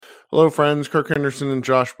Hello, friends. Kirk Henderson and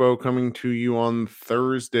Josh Bowe coming to you on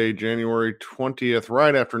Thursday, January 20th,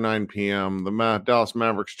 right after 9 p.m. The Dallas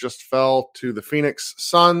Mavericks just fell to the Phoenix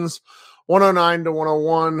Suns,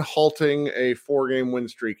 109-101, halting a four-game win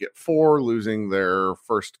streak at 4, losing their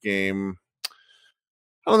first game.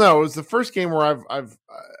 I don't know. It was the first game where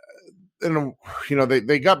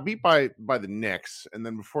they got beat by the Knicks, and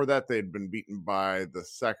then before that they had been beaten by the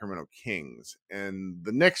Sacramento Kings, and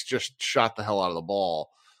the Knicks just shot the hell out of the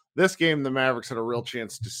ball. This game, the Mavericks had a real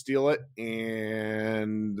chance to steal it,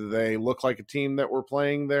 and they look like a team that were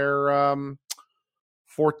playing their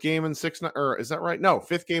fourth game in 6 nights, or is that right? No,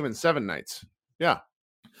 fifth game in 7 nights. Yeah,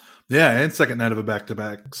 and second night of a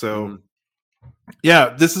back-to-back. So,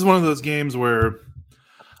 yeah, this is one of those games where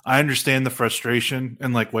I understand the frustration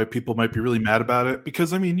and like why people might be really mad about it.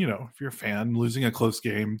 Because, I mean, if you're a fan, losing a close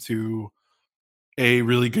game to a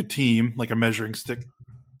really good team, like a measuring stick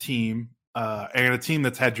team, and a team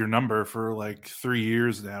that's had your number for like 3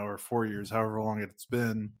 years now or 4 years, however long it's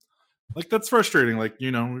been, like that's frustrating. Like,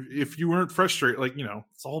 if you weren't frustrated, like,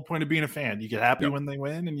 it's the whole point of being a fan. You get happy when they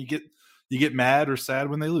win, and you get mad or sad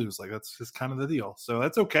when they lose. Like, that's just kind of the deal. So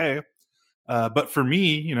that's okay. But for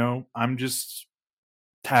me, I'm just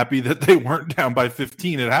happy that they weren't down by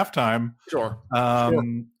 15 at halftime. Sure.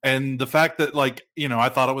 And the fact that, like, I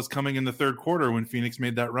thought it was coming in the third quarter when Phoenix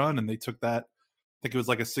made that run and they took that, I think it was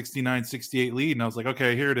like a 69-68 lead. And I was like,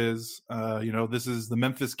 okay, here it is. This is the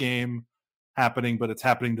Memphis game happening, but it's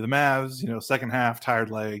happening to the Mavs. Second half,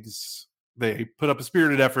 tired legs. They put up a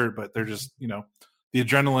spirited effort, but they're just, the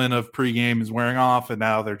adrenaline of pregame is wearing off, and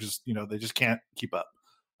now they're just, they just can't keep up.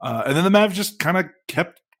 And then the Mavs just kind of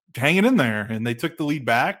kept hanging in there, and they took the lead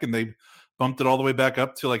back, and they bumped it all the way back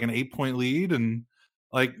up to like an 8-point lead. And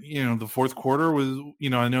like, the fourth quarter was,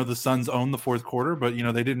 I know the Suns owned the fourth quarter, but,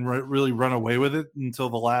 they didn't really run away with it until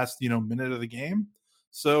the last, minute of the game.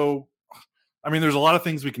 So, I mean, there's a lot of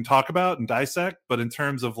things we can talk about and dissect, but in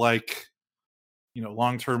terms of like,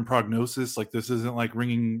 long-term prognosis, like this isn't like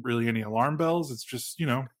ringing really any alarm bells. It's just,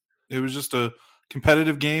 it was just a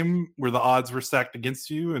competitive game where the odds were stacked against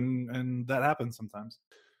you, and that happens sometimes.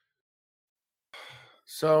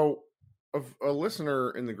 So, a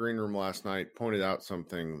listener in the green room last night pointed out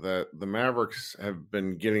something, that the Mavericks have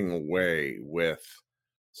been getting away with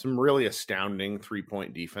some really astounding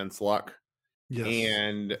 3-point defense luck. Yes.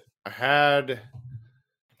 And I had,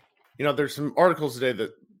 there's some articles today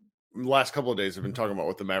that the last couple of days have been talking about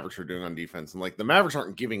what the Mavericks are doing on defense. And like, the Mavericks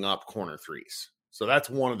aren't giving up corner threes. So that's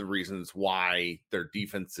one of the reasons why their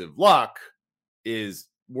defensive luck is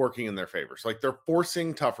working in their favor. So like, they're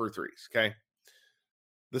forcing tougher threes. Okay.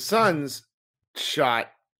 The Suns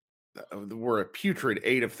were a putrid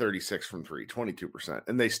 8 of 36 from 3, 22%,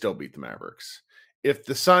 and they still beat the Mavericks. If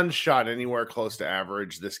the Suns shot anywhere close to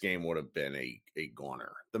average, this game would have been a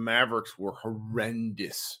goner. The Mavericks were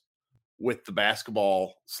horrendous with the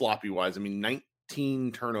basketball sloppy-wise. I mean,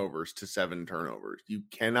 19 turnovers to 7 turnovers. You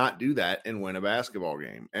cannot do that and win a basketball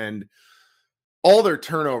game. And all their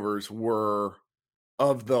turnovers were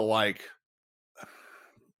of the, like,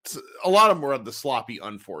 a lot of them were of the sloppy,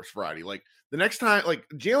 unforced variety. Like, the next time, like,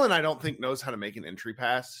 Jalen, I don't think knows how to make an entry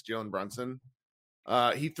pass, Jalen Brunson.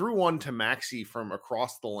 He threw one to Maxey from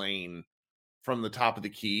across the lane from the top of the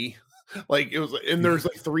key. Like, it was, and there's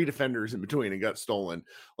like 3 defenders in between and got stolen.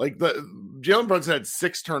 Like, Jalen Brunson had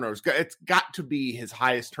 6 turnovers. It's got to be his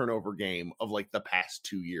highest turnover game of like the past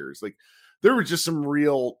 2 years. Like, there was just some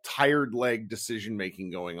real tired leg decision making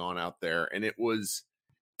going on out there, and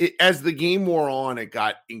as the game wore on, it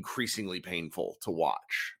got increasingly painful to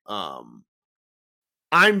watch.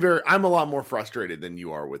 I'm a lot more frustrated than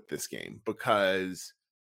you are with this game, because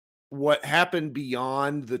what happened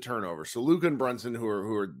beyond the turnover. So Luka and Brunson, who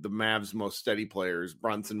are the Mavs' most steady players,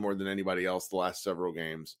 Brunson more than anybody else the last several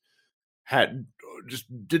games, just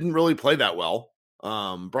didn't really play that well.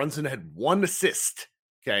 Brunson had 1 assist.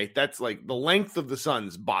 Okay, that's like the length of the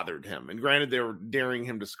Suns bothered him. And granted, they were daring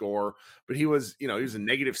him to score, but he was a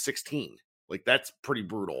 -16. Like, that's pretty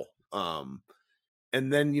brutal.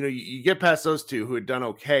 And then, you get past those 2 who had done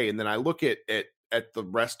okay. And then I look at the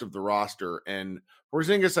rest of the roster, and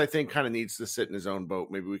Porzingis, I think, kind of needs to sit in his own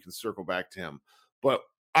boat. Maybe we can circle back to him. But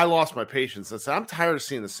I lost my patience. I said, I'm tired of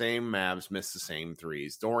seeing the same Mavs miss the same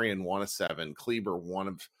threes. Dorian 1 of 7,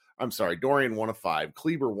 Dorian 1 of 5,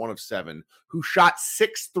 Kleber 1 of 7, who shot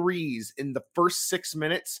 6 threes in the first 6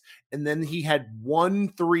 minutes, and then he had 1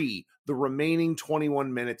 3 the remaining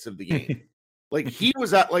 21 minutes of the game. Like, he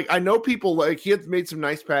was at, like, I know people, like, he had made some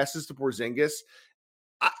nice passes to Porzingis.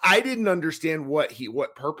 I didn't understand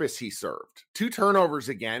what purpose he served. 2 turnovers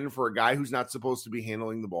again for a guy who's not supposed to be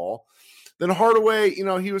handling the ball. Then Hardaway,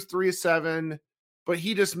 he was 3 of 7. but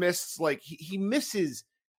he just missed like he misses.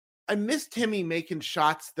 I missed Timmy making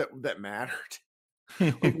shots that mattered.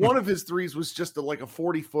 Like one of his threes was just like a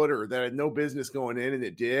 40-footer that had no business going in, and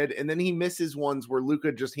it did. And then he misses ones where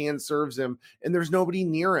Luka just hand serves him, and there's nobody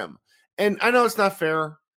near him. And I know it's not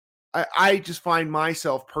fair. I just find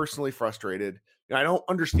myself personally frustrated. I don't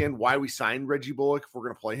understand why we signed Reggie Bullock if we're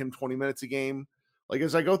going to play him 20 minutes a game. Like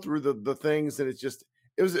as I go through the things, and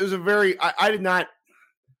it was a very I did not.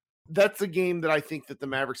 That's a game that I think that the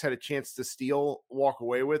Mavericks had a chance to steal, walk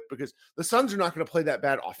away with, because the Suns are not going to play that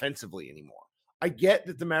bad offensively anymore. I get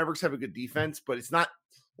that the Mavericks have a good defense, but it's not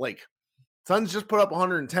like Suns just put up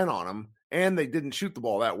 110 on them, and they didn't shoot the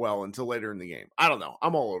ball that well until later in the game. I don't know.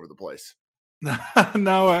 I'm all over the place.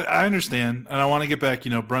 No, I understand. And I want to get back,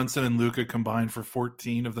 Brunson and Luka combined for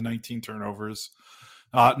 14 of the 19 turnovers.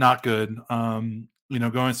 Not good.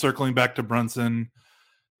 Circling back to Brunson,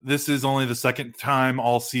 this is only the second time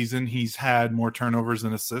all season he's had more turnovers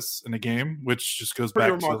than assists in a game, which just goes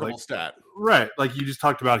Pretty back to remarkable stat. Right. Like you just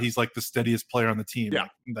talked about, he's like the steadiest player on the team. Yeah.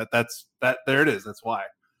 That's there it is. That's why.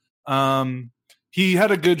 He had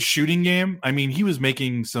a good shooting game. I mean, he was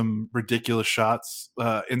making some ridiculous shots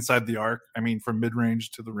inside the arc. I mean, from mid-range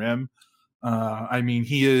to the rim.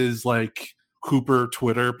 He is like Cooper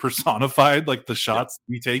Twitter personified, like the shots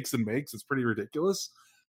he takes and makes. It's pretty ridiculous.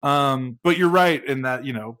 But you're right in that,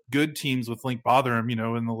 good teams with link bother him,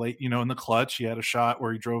 in the late, in the clutch, he had a shot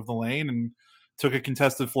where he drove the lane and took a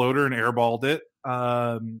contested floater and airballed it.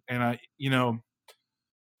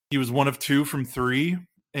 He was 1 of 2 from 3,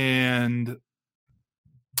 and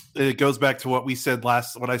it goes back to what I said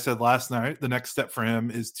last night. The next step for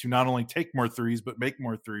him is to not only take more threes, but make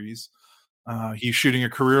more threes. He's shooting a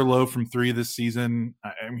career low from 3 this season.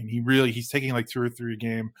 I mean, he's taking like 2 or 3 a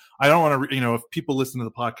game. I don't want to, if people listen to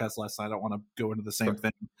the podcast last night, I don't want to go into the same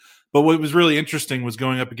thing. But what was really interesting was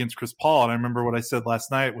going up against Chris Paul. And I remember what I said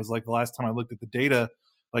last night was like the last time I looked at the data,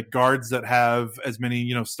 like guards that have as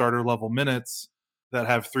many, starter level minutes that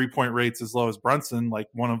have 3-point rates as low as Brunson, like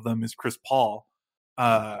one of them is Chris Paul,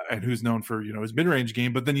 and who's known for, his mid-range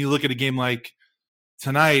game. But then you look at a game like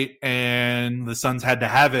tonight and the Suns had to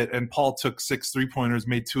have it, and Paul took 6 3-pointers,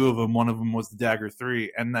 made 2 of them. One of them was the dagger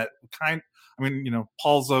 3. And that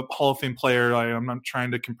Paul's a Hall of Fame player. I'm not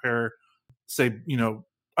trying to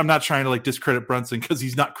I'm not trying to like discredit Brunson because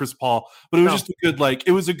he's not Chris Paul, but it was just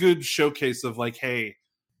it was a good showcase of like, hey,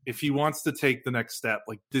 if he wants to take the next step,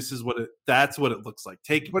 like that's what it looks like.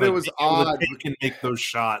 It was odd. Take and make those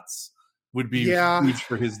shots would be huge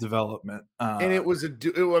for his development. And it was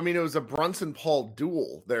it was a Brunson Paul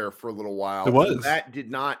duel there for a little while. It was. That did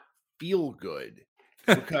not feel good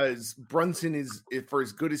because Brunson is, for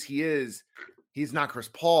as good as he is, he's not Chris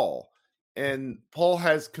Paul. And Paul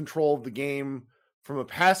has control of the game from a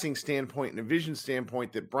passing standpoint and a vision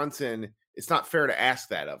standpoint that Brunson, it's not fair to ask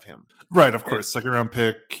that of him. Right, of course. Second round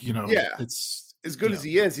pick, it's as good as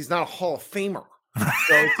he is, he's not a Hall of Famer.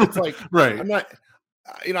 So it's like, right. I'm not,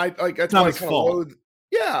 that's why I kind of loathe.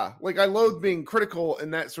 Yeah, like I loathe being critical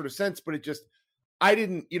in that sort of sense, but it just, I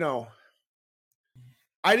didn't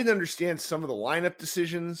understand some of the lineup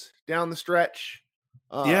decisions down the stretch.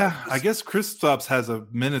 I guess Kristaps has a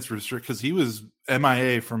minutes restrict because he was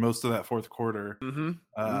MIA for most of that fourth quarter.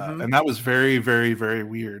 And that was very, very, very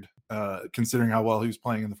weird considering how well he was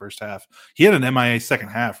playing in the first half. He had an MIA second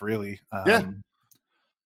half, really. And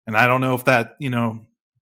I don't know if that,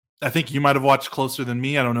 I think you might have watched closer than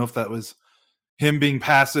me. I don't know if that was him being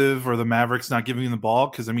passive or the Mavericks not giving him the ball.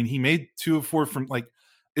 Because, he made 2 of 4 from, it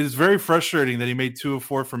is very frustrating that he made 2 of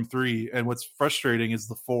 4 from 3. And what's frustrating is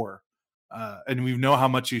the 4. And we know how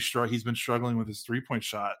much he's been struggling with his 3-point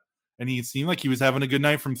shot. And he seemed like he was having a good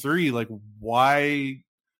night from 3. Like, why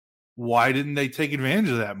didn't they take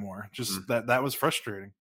advantage of that more? Just that was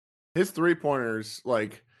frustrating. His 3-pointers,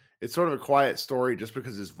 it's sort of a quiet story just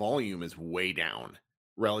because his volume is way down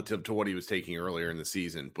relative to what he was taking earlier in the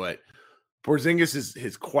season. But Porzingis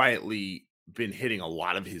has quietly been hitting a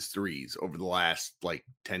lot of his threes over the last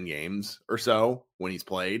 10 games or so when he's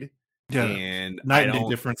played. Yeah, and night and day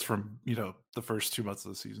difference from the first 2 months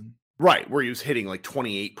of the season, right? Where he was hitting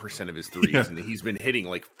 28% of his threes, and he's been hitting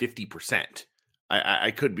 50%.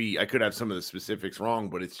 I could have some of the specifics wrong,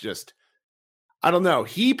 but it's just, I don't know.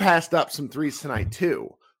 He passed up some threes tonight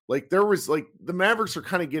too. There was the Mavericks are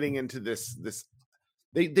kind of getting into this.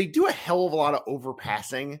 They do a hell of a lot of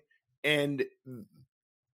overpassing, and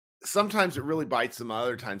sometimes it really bites them.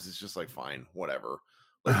 Other times it's just fine, whatever.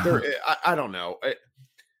 I don't know.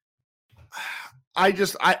 I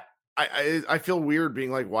feel weird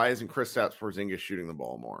being why isn't Kristaps Porzingis shooting the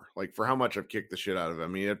ball more? For how much I've kicked the shit out of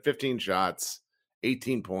him. He had 15 shots,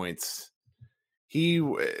 18 points. they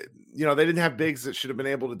didn't have bigs that should have been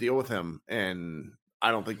able to deal with him, and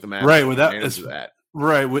I don't think the Mavs Right, took without advantage of that.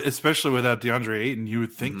 right, especially without DeAndre Ayton, you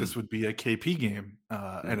would think Mhm. this would be a KP game,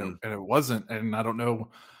 Mhm. and it wasn't. And I don't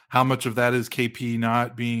know how much of that is KP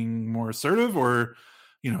not being more assertive, or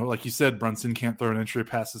like you said, Brunson can't throw an entry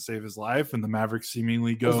pass to save his life, and the Mavericks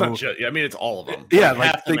seemingly Well, it's go. not just, I mean, it's all of them. Yeah,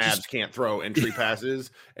 Like, half the they Mavs just can't throw entry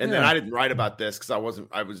passes. And then yeah. I didn't write about this because I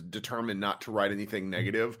was determined not to write anything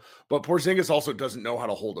negative. But Porzingis also doesn't know how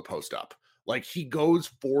to hold a post up. Like, he goes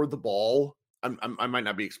for the ball. I might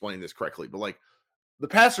not be explaining this correctly, but like, the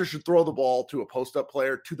passer should throw the ball to a post up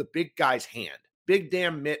player to the big guy's hand. Big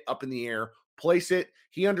damn mitt up in the air, place it.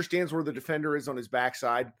 He understands where the defender is on his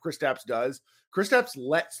backside. Kristaps does. Kristaps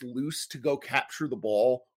lets loose to go capture the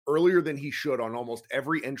ball earlier than he should on almost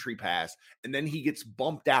every entry pass, and then he gets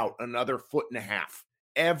bumped out another 1.5 feet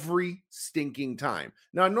every stinking time.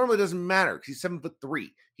 Now, it normally doesn't matter because he's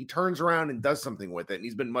 7'3". He turns around and does something with it, and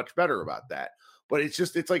he's been much better about that. But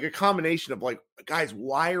it's like a combination of like, guys,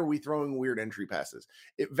 why are we throwing weird entry passes?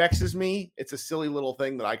 It vexes me. It's a silly little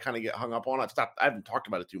thing that I kind of get hung up on. I haven't talked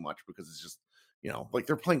about it too much because it's just, like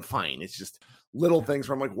they're playing fine. It's just little things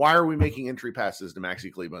where I'm like, why are we making entry passes to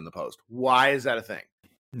Maxi Kleber in the post? Why is that a thing?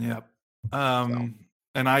 Yep. And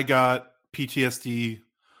I got PTSD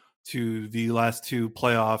to the last two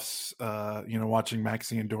playoffs, watching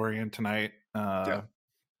Maxi and Dorian tonight.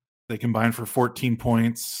 They combined for 14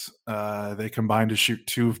 points. They combined to shoot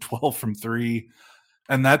 2 of 12 from 3.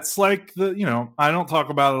 And that's like I don't talk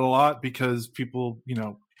about it a lot because people,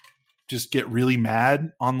 just get really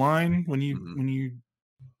mad online when you're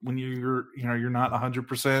not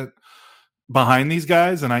 100% behind these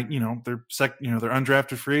guys. And they're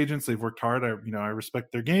undrafted free agents. They've worked hard. I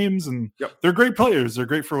respect their games, and they're great players. They're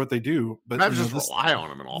great for what they do. But I just rely on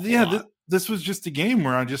them an awful lot. This was just a game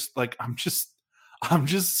where I'm just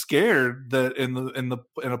scared that in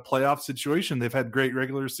a playoff situation, they've had great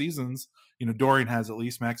regular seasons. Dorian has, at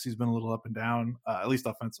least. Maxi's been a little up and down, at least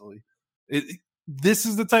offensively. This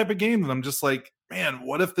is the type of game that I'm just like, man,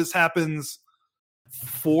 what if this happens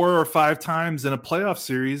 4 or 5 times in a playoff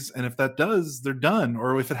series, and if that does, they're done.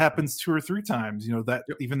 Or if it happens 2 or 3 times,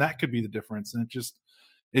 even that could be the difference. And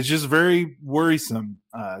it's just very worrisome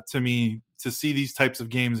to me to see these types of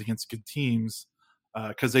games against good teams,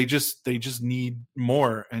 because they just need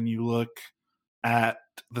more. And you look at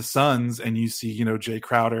the Suns and you see, Jay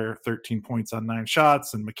Crowder 13 points on 9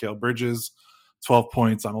 shots, and Mikal Bridges 12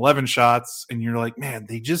 points on 11 shots, and you're like, man,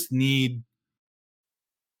 they just need.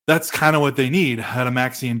 That's kind of what they need out of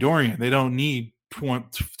Maxi and Dorian. They don't need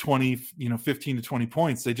 20, 15 to 20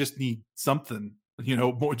 points. They just need something,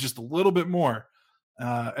 more, just a little bit more.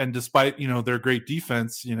 And despite, their great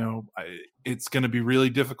defense, it's going to be really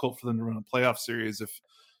difficult for them to run a playoff series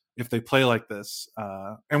if they play like this.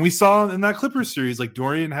 And we saw in that Clippers series, like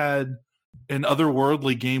Dorian had an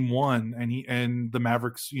otherworldly game 1, and the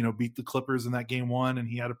Mavericks, beat the Clippers in that game 1, and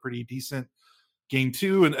he had a pretty decent game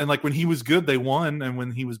 2, and like when he was good, they won, and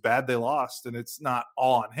when he was bad, they lost. And it's not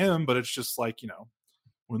all on him, but it's just like,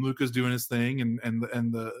 when Luka's doing his thing and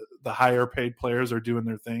the higher paid players are doing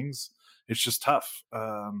their things, it's just tough.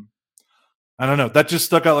 I don't know. That just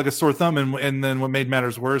stuck out like a sore thumb. And then what made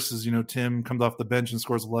matters worse is, Tim comes off the bench and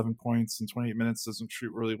scores 11 points in 28 minutes, doesn't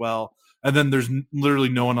shoot really well. And then there's literally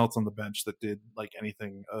no one else on the bench that did like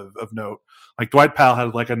anything of note. Like Dwight Powell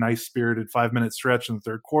had like a nice spirited 5-minute stretch in the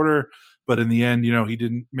third quarter, but in the end, he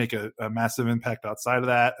didn't make a massive impact outside of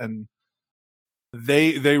that. And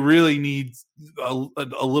they really need a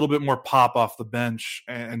little bit more pop off the bench.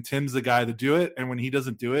 And Tim's the guy to do it. And when he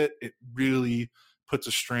doesn't do it, it really puts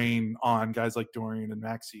a strain on guys like Dorian and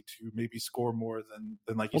Maxi to maybe score more than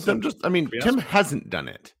like you said. Tim hasn't done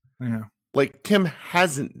it. Yeah. Like Tim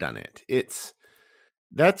hasn't done it.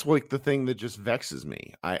 That's like the thing that just vexes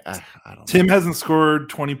me. I don't. Tim hasn't scored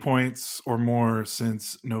 20 points or more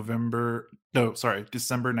since December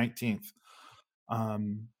 19th.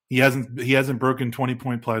 He hasn't broken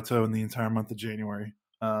 20-point plateau in the entire month of January.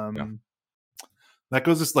 That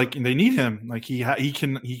goes just like they need him. Like he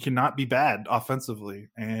cannot be bad offensively,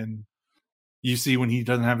 and you see when he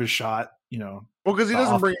doesn't have his shot, well, because he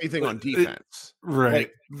doesn't bring anything on defense, right?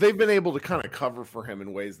 Like, they've been able to kind of cover for him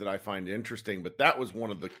in ways that I find interesting, but that was one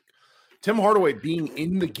of the Tim Hardaway being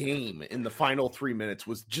in the game in the final 3 minutes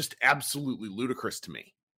was just absolutely ludicrous to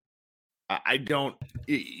me. I don't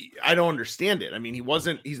understand it. I mean,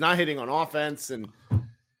 he's not hitting on offense, and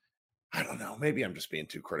I don't know. Maybe I'm just being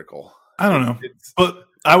too critical. I don't know, but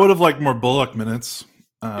I would have liked more Bullock minutes.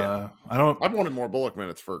 I've wanted more Bullock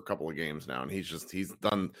minutes for a couple of games now, and he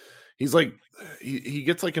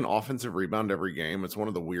gets like an offensive rebound every game. It's one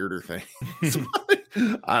of the weirder things.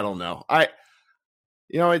 I don't know.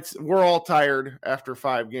 we're all tired after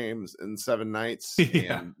 5 games in 7 nights,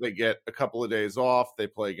 Yeah. and they get a couple of days off. They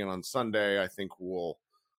play again on Sunday. I think we'll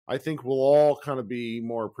all kind of be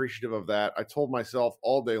more appreciative of that. I told myself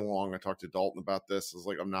all day long. I talked to Dalton about this. I was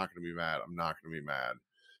like, I'm not going to be mad. I'm not going to be mad.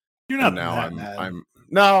 You're And not now that mad.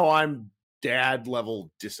 I'm dad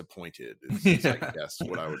level disappointed. Is I guess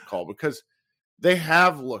what I would call, because they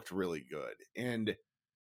have looked really good. And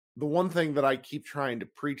the one thing that I keep trying to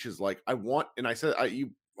preach is like, I said,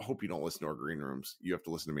 you hope you don't listen to our green rooms. You have to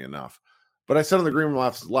listen to me enough. But I said on the green room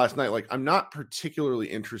last night, like, I'm not particularly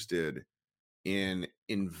interested in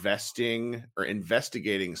investing or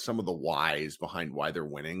investigating some of the whys behind why they're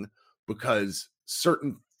winning, because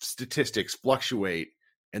certain statistics fluctuate,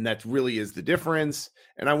 and that really is the difference.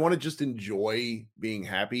 And I want to just enjoy being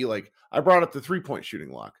happy. Like, I brought up the 3-point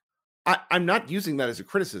shooting luck. I'm not using that as a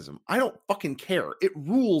criticism. I don't fucking care. It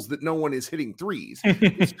rules that no one is hitting threes.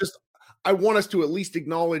 It's just, I want us to at least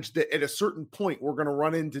acknowledge that at a certain point, we're going to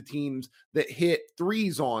run into teams that hit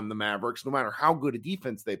threes on the Mavericks, no matter how good a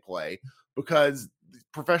defense they play, because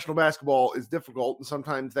professional basketball is difficult, and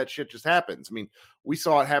sometimes that shit just happens. I mean, we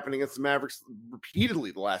saw it happen against the Mavericks repeatedly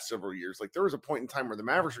the last several years. Like, there was a point in time where the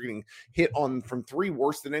Mavericks were getting hit on from 3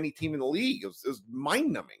 worse than any team in the league. It was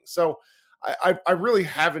mind-numbing. So I really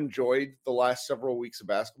have enjoyed the last several weeks of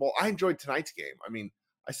basketball. I enjoyed tonight's game. I mean,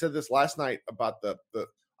 I said this last night about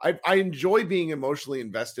I enjoy being emotionally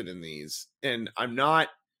invested in these, and I'm not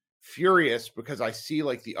furious because I see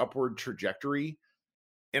like the upward trajectory,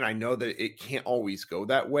 and I know that it can't always go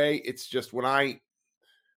that way. It's just when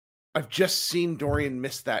I've just seen Dorian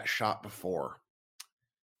miss that shot before,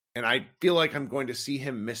 and I feel like I'm going to see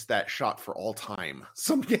him miss that shot for all time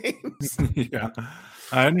some games. Yeah,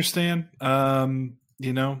 I understand. What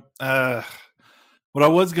I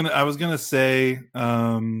was gonna say,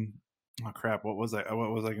 oh crap, what was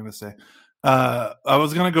I gonna say? I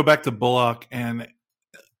was gonna go back to Bullock, and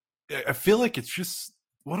I feel like it's just,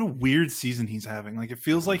 what a weird season he's having. Like, it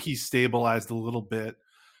feels like he's stabilized a little bit,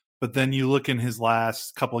 but then you look in his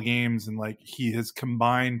last couple of games, and like, he has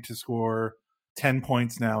combined to score 10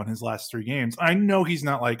 points now in his last 3 games. I know he's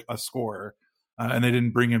not like a scorer, and they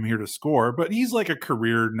didn't bring him here to score, but he's like a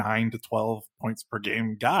career 9 to 12 points per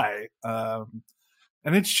game guy.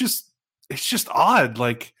 And it's just odd.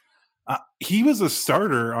 Like, he was a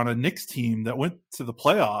starter on a Knicks team that went to the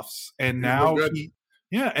playoffs, and now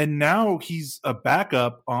now he's a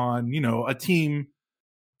backup on, a team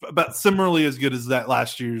about similarly as good as that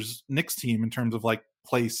last year's Knicks team in terms of like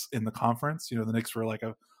place in the conference. The Knicks were like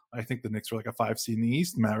I think the Knicks were like a 5 seed in the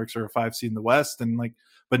East, the Mavericks are a 5 seed in the West, and like,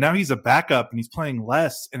 but now he's a backup and he's playing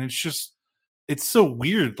less, and it's so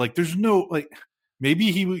weird. Like, there's no, like, maybe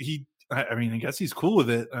I mean, I guess he's cool with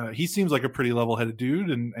it. He seems like a pretty level-headed dude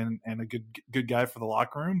and a good guy for the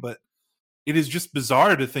locker room, but it is just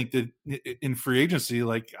bizarre to think that in free agency,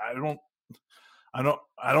 like,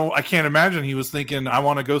 I can't imagine he was thinking, I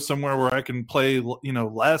want to go somewhere where I can play,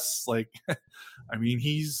 less. Like, I mean,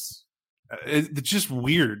 it's just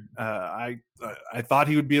weird. I thought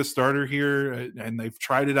he would be a starter here, and they've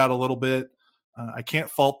tried it out a little bit. I can't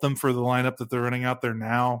fault them for the lineup that they're running out there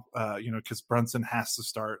now, because Brunson has to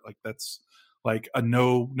start. Like, that's like a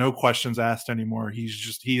no questions asked anymore. He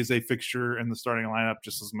is a fixture in the starting lineup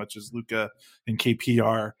just as much as Luka and KP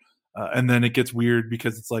are. And then it gets weird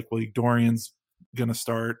because it's like, well, Dorian's gonna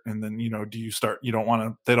start, and then do you start? They don't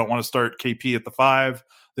want to start KP at the 5.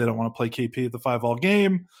 They don't want to play KP at the 5 all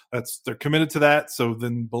game. They're committed to that. So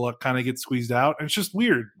then Bullock kind of gets squeezed out, and it's just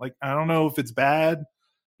weird. Like, I don't know if it's bad.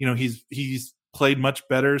 He's played much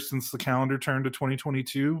better since the calendar turned to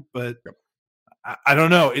 2022, but Yep. I don't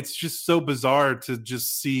know. It's just so bizarre to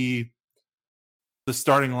just see the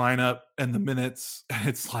starting lineup and the minutes.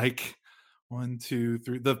 It's like 1, 2,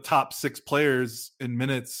 3. The top 6 players in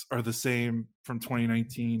minutes are the same from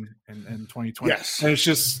 2019 and 2020. Yes. And it's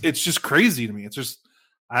just crazy to me. It's just,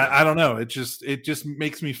 I don't know. It just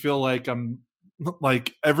makes me feel like I'm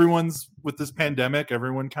like, everyone's with this pandemic.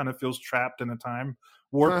 Everyone kind of feels trapped in a time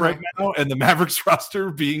warp right now, and the Mavericks roster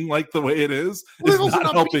being like the way it is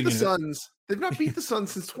not helping the Suns. They've not beat the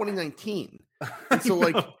Suns since 2019. And so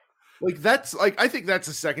like that's like, I think that's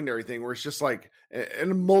a secondary thing where it's just like,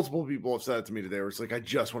 and multiple people have said it to me today, where it's like, I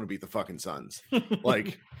just want to beat the fucking Suns.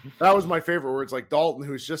 Like, that was my favorite, where it's like Dalton,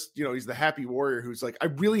 who's just, he's the happy warrior who's like, I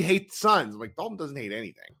really hate the Suns. I'm like, Dalton doesn't hate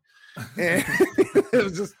anything. And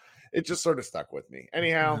it just sort of stuck with me.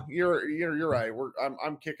 Anyhow, you're right.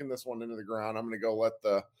 I'm kicking this one into the ground. I'm going to go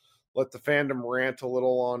let the fandom rant a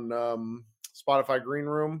little on Spotify Green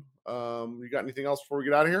Room. You got anything else before we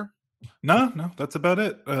get out of here? No, that's about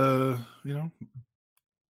it.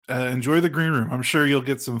 Enjoy the green room. I'm sure you'll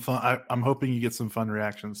get some fun. I'm hoping you get some fun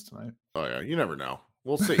reactions tonight. Oh yeah, you never know.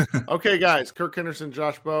 We'll see. Okay, guys. Kirk Henderson,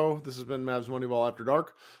 Josh Bowe. This has been Mavs Moneyball After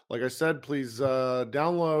Dark. Like I said, please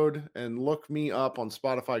download and look me up on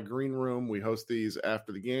Spotify Green Room. We host these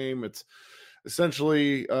after the game. It's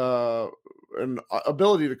essentially an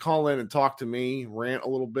ability to call in and talk to me, rant a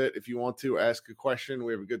little bit if you want to, ask a question.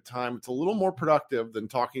 We have a good time. It's a little more productive than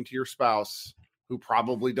talking to your spouse who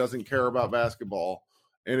probably doesn't care about basketball.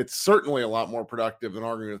 And it's certainly a lot more productive than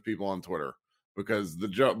arguing with people on Twitter, because the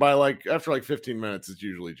joke after 15 minutes, it's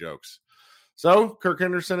usually jokes. So Kirk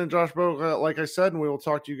Henderson and Josh Bowe, like I said, and we will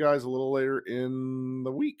talk to you guys a little later in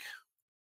the week.